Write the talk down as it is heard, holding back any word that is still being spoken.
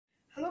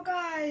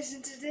guys,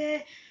 and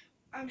today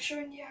I'm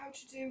showing you how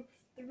to do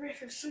the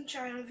riff of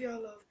Sunshine of Your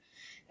Love.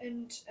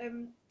 And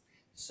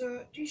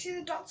so do you see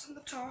the dots on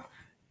the top?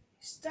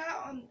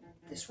 Start on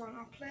this one,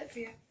 I'll play it for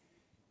you.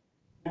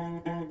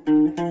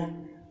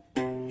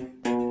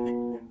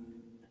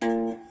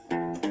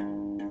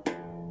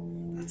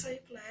 That's how you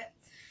play it.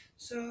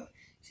 So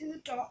see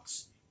the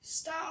dots?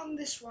 Start on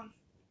this one,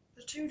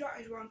 the two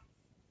dotted one.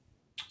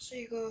 So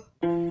you go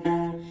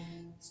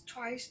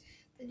twice,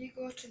 then you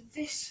go to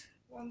this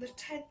one, the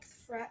 10th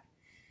fret,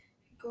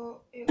 you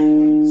go it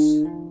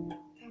once,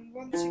 then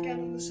once again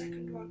on the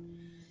second one.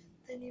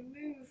 Then you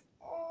move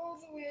all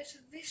the way to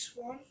this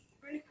one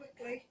really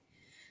quickly,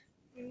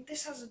 and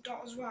this has a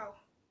dot as well,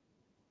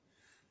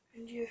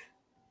 and you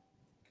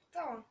put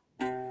that on.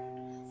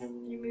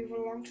 You move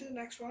along to the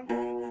next one,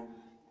 to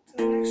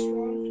the next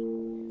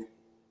one,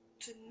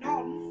 to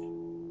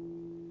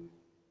none,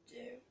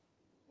 do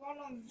one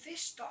on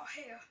this dot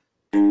here,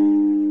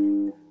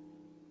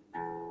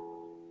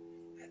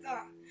 like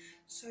that.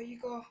 So you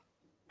go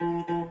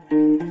like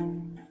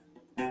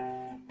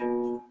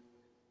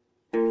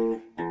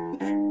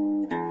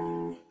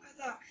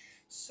that.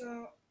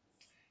 So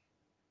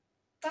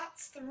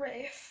that's the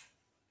riff,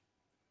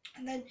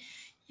 and then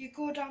you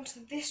go down to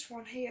this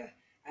one here.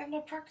 I have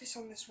no practice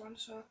on this one,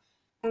 so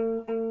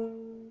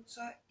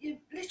you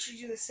literally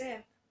do the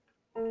same.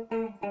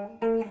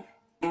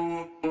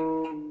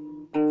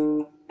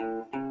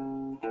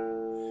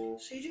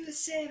 So you do the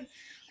same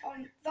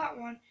on that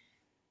one,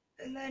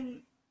 and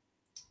then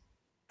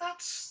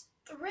that's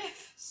the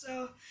riff.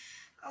 So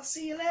I'll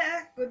see you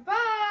later. Goodbye.